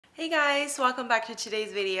Hey guys, welcome back to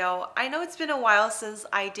today's video. I know it's been a while since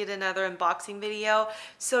I did another unboxing video,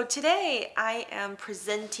 so today I am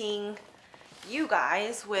presenting you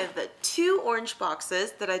guys with 2 orange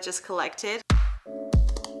boxes that I just collected.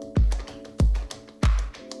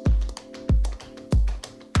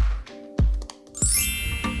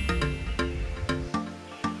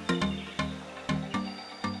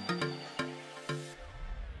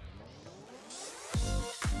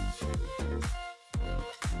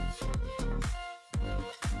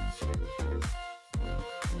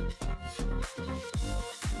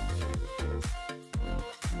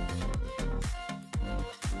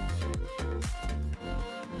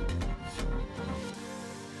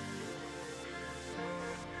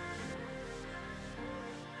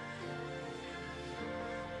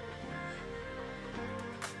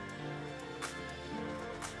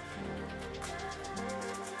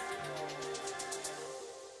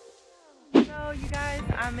 You guys,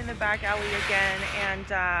 I'm in the back alley again, and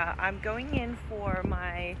I'm going in for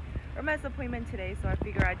my Hermès appointment today, so I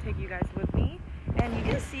figure I'd take you guys with me. And you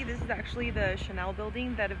can see this is actually the Chanel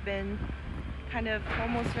building that have been kind of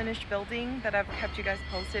almost finished building that I've kept you guys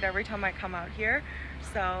posted every time I come out here.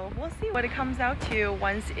 So we'll see what it comes out to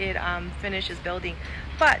once it finishes building.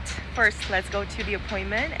 But first, let's go to the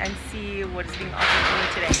appointment and see what is being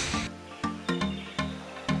offered to me today.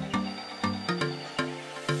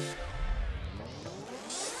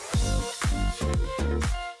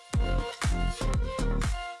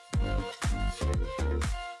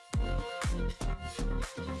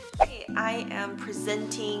 I am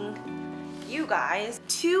presenting you guys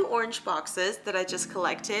 2 orange boxes that I just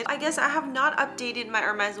collected. I guess I have not updated my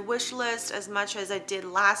Hermès wish list as much as I did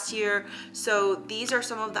last year, so these are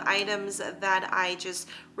some of the items that I just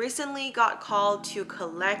recently got called to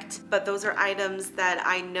collect, but those are items that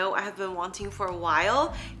I know I have been wanting for a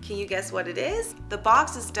while. Can you guess what it is? The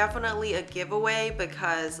box is definitely a giveaway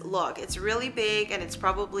because look, it's really big and it's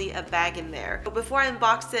probably a bag in there. But before I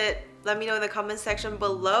unbox it, let me know in the comment section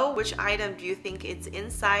below which item do you think it's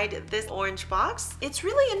inside this orange box. It's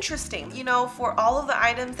really interesting. You know, for all of the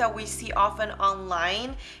items that we see often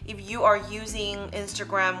online, if you are using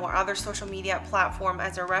Instagram or other social media platform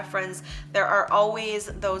as a reference, there are always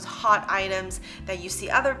those hot items that you see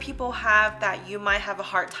other people have that you might have a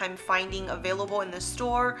hard time finding available in the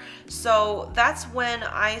store. So that's when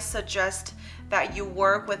I suggest that you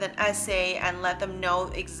work with an SA and let them know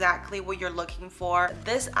exactly what you're looking for.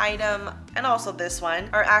 This item and also this one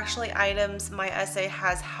are actually items my SA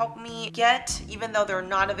has helped me get, even though they're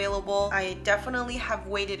not available. I definitely have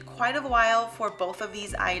waited quite a while for both of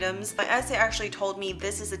these items. My SA actually told me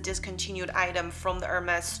this is a discontinued item from the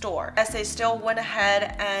Hermès store. SA still went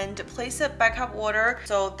ahead and placed a backup order,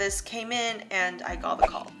 so this came in and I got the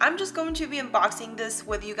call. I'm just going to be unboxing this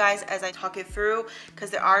with you guys as I talk it through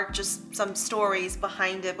because there are just some stories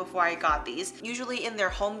behind it before I got these. Usually in their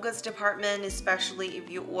home goods department, especially if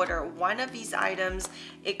you order one of these items,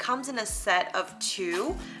 it comes in a set of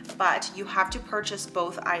 2, but you have to purchase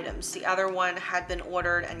both items. The other one had been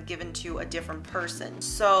ordered and given to a different person.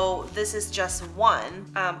 So this is just one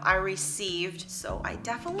I received, so I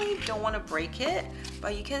definitely don't want to break it,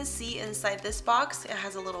 but you can see inside this box, it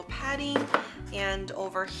has a little padding, and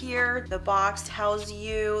over here, the box tells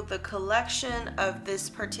you the collection of this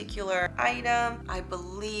particular item. I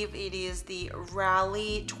believe it is the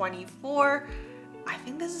Rally 24. I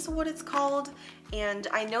think this is what it's called, and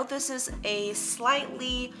I know this is a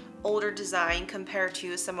slightly older design compared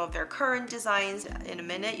to some of their current designs. In a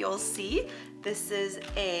minute you'll see. This is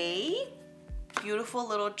a beautiful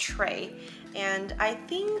little tray, and I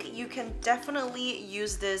think you can definitely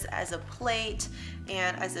use this as a plate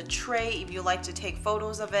and as a tray if you like to take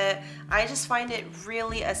photos of it. I just find it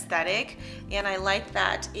really aesthetic, and I like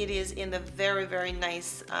that it is in the very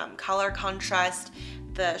nice color contrast.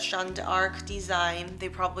 The Jeanne d'Arc design, they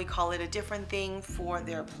probably call it a different thing for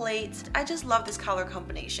their plates. I just love this color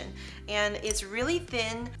combination, and it's really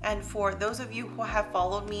thin. And for those of you who have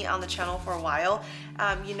followed me on the channel for a while,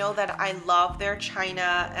 you know that I love their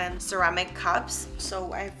china and ceramic cups.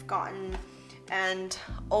 So I've gotten, and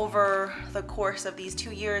over the course of these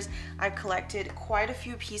 2 years, I've collected quite a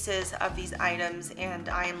few pieces of these items, and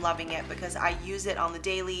I am loving it because I use it on the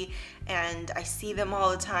daily and I see them all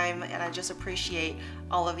the time, and I just appreciate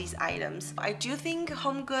all of these items. I do think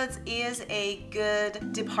home goods is a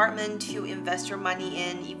good department to invest your money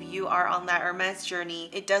in if you are on that Hermès journey.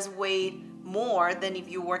 It does weigh more than if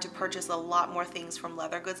you were to purchase a lot more things from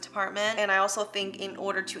leather goods department. And I also think in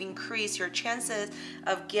order to increase your chances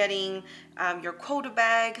of getting your quota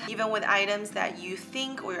bag, even with items that you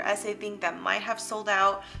think or your essay think that might have sold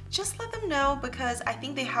out, just let them know, because I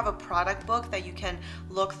think they have a product book that you can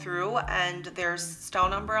look through and there's style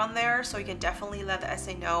number on there, so you can definitely let the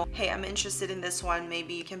essay know, hey, I'm interested in this one,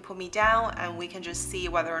 maybe you can put me down and we can just see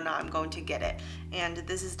whether or not I'm going to get it. And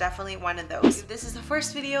this is definitely one of those. If this is the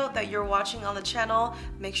first video that you're watching on the channel,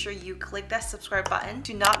 make sure you click that subscribe button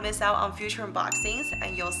to not miss out on future unboxings,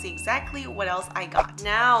 and you'll see exactly what else I got.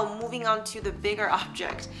 Now moving on to the bigger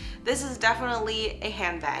object. This is definitely a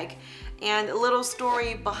handbag, and a little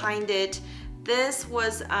story behind it. This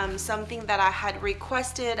was something that I had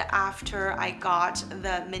requested after I got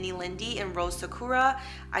the mini Lindy in Rose Sakura.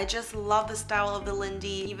 I just love the style of the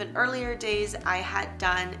Lindy. Even earlier days, I had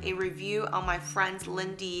done a review on my friend's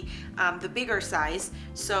Lindy, the bigger size.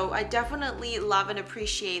 So I definitely love and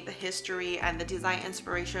appreciate the history and the design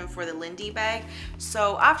inspiration for the Lindy bag.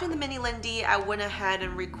 So after the mini Lindy, I went ahead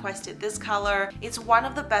and requested this color. It's one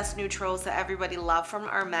of the best neutrals that everybody loves from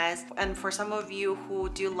Hermès. And for some of you who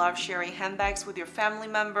do love sharing handbags with your family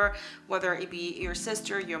member, whether it be your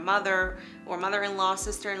sister, your mother, or mother-in-law,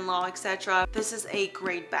 sister-in-law, etc., this is a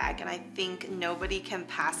great bag, and I think nobody can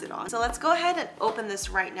pass it on. So let's go ahead and open this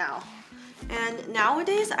right now. And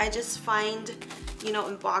nowadays I just find, you know,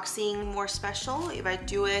 unboxing more special if I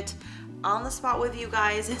do it on the spot with you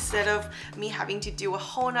guys instead of me having to do a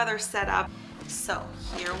whole nother setup. So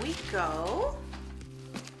here we go.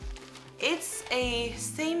 It's a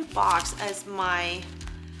same box as my,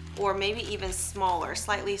 or maybe even smaller,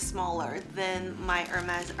 slightly smaller than my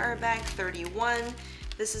Hermès Airbag 31.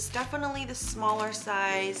 This is definitely the smaller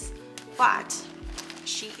size, but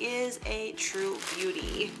she is a true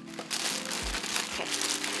beauty. Okay,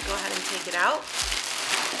 go ahead and take it out.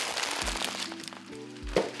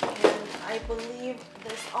 And I believe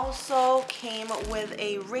this also came with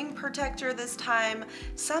a ring protector this time.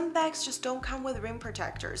 Some bags just don't come with ring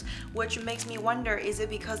protectors, which makes me wonder, is it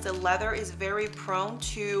because the leather is very prone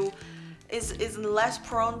to, is less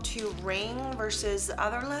prone to ring versus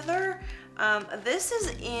other leather? This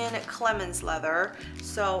is in Clemens leather,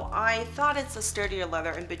 so I thought it's a sturdier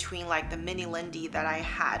leather in between like the mini Lindy that I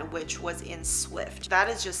had, which was in Swift. That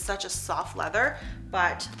is just such a soft leather,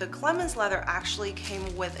 but the Clemens leather actually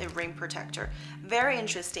came with a ring protector. Very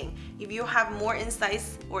interesting. If you have more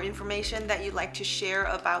insights or information that you'd like to share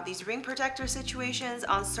about these ring protector situations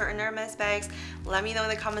on certain Hermès bags, let me know in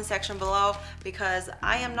the comment section below, because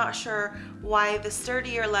I am not sure why the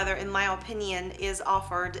sturdier leather, in my opinion, is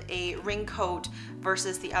offered a ring coat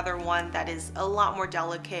versus the other one that is a lot more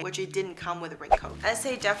delicate, which it didn't come with a ring coat. I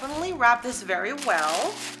say definitely wrap this very well,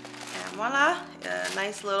 and voila, a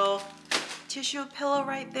nice little tissue pillow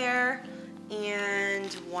right there.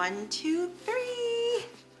 And 1, 2, 3.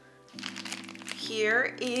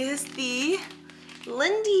 Here is the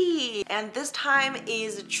Lindy, and this time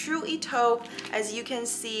is true taupe. As you can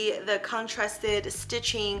see, the contrasted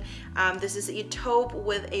stitching, this is taupe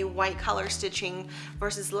with a white color stitching,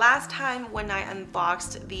 versus last time when I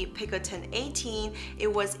unboxed the Picotin 18,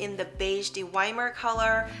 it was in the beige de Weimar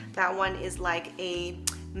color. That one is like a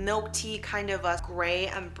milk tea, kind of a gray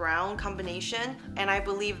and brown combination, and I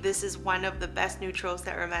believe this is one of the best neutrals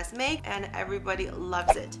that Hermès make, and everybody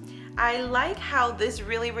loves it. I like how this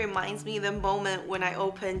really reminds me the moment when I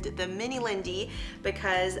opened the mini Lindy,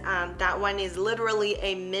 because that one is literally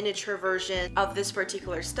a miniature version of this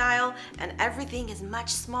particular style, and everything is much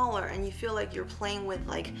smaller and you feel like you're playing with,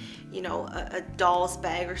 like, you know, a doll's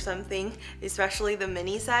bag or something, especially the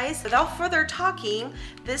mini size. Without further talking,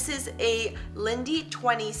 this is a Lindy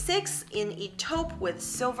 26 in taupe with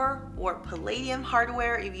silver or palladium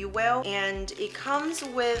hardware, if you will, and it comes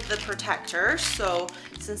with the protector. So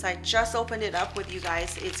since I just opened it up with you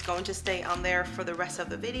guys, it's going to stay on there for the rest of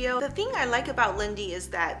the video. The thing I like about Lindy is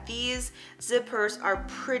that these zippers are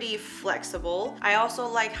pretty flexible. I also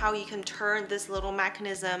like how you can turn this little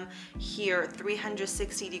mechanism here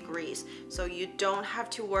 360 degrees, so you don't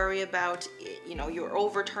have to worry about, you know, you're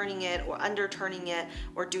overturning it or underturning it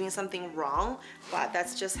or doing something wrong, but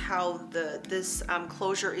that's just how this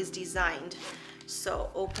closure is designed.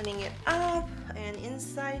 So opening it up, and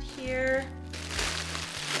inside here,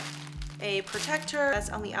 a protector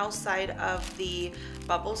that's on the outside of the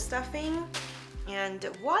bubble stuffing, and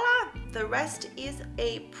voila, the rest is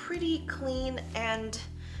a pretty clean and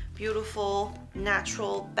beautiful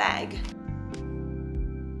natural bag.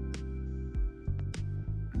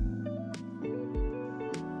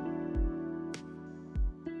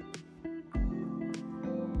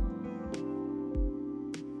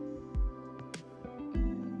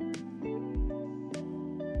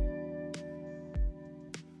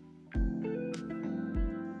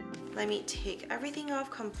 Let me take everything off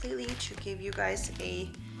completely to give you guys a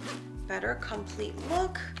better complete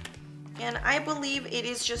look. And I believe it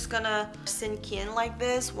is just gonna sink in like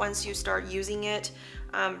this once you start using it.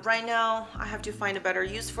 Right now, I have to find a better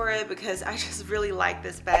use for it because I just really like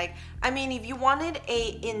this bag. I mean, if you wanted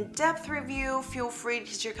a in-depth review, feel free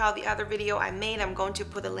to check out the other video I made. I'm going to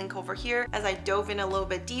put the link over here as I dove in a little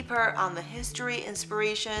bit deeper on the history,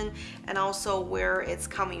 inspiration, and also where it's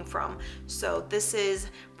coming from. So this is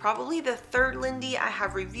probably the third Lindy I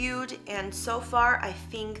have reviewed, and so far I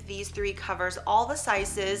think these three covers all the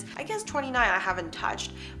sizes. I guess 29 I haven't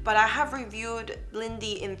touched, but I have reviewed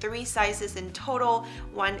Lindy in 3 sizes in total.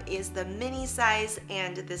 One is the mini size,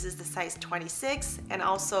 and this is the size 26, and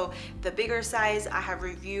also the bigger size I have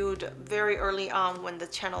reviewed very early on when the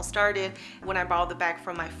channel started, when I borrowed the bag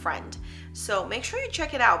from my friend. So make sure you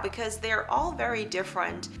check it out because they're all very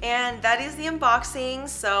different. And that is the unboxing,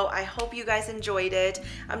 so I hope you guys enjoyed it.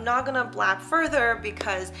 I'm not gonna blab further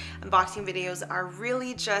because unboxing videos are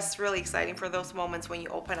really exciting for those moments when you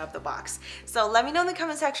open up the box. So let me know in the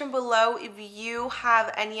comment section below if you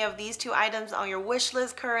have any of these 2 items on your wish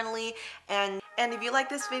list currently, and if you like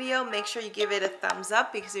this video, make sure you give it a thumbs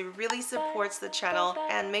up because it really supports the channel,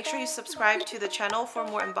 and make sure you subscribe to the channel for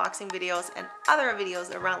more unboxing videos and other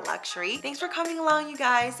videos around luxury. Thanks for coming along, you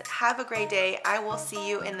guys. Have a great day. I will see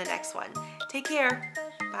you in the next one. Take care.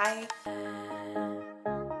 Bye.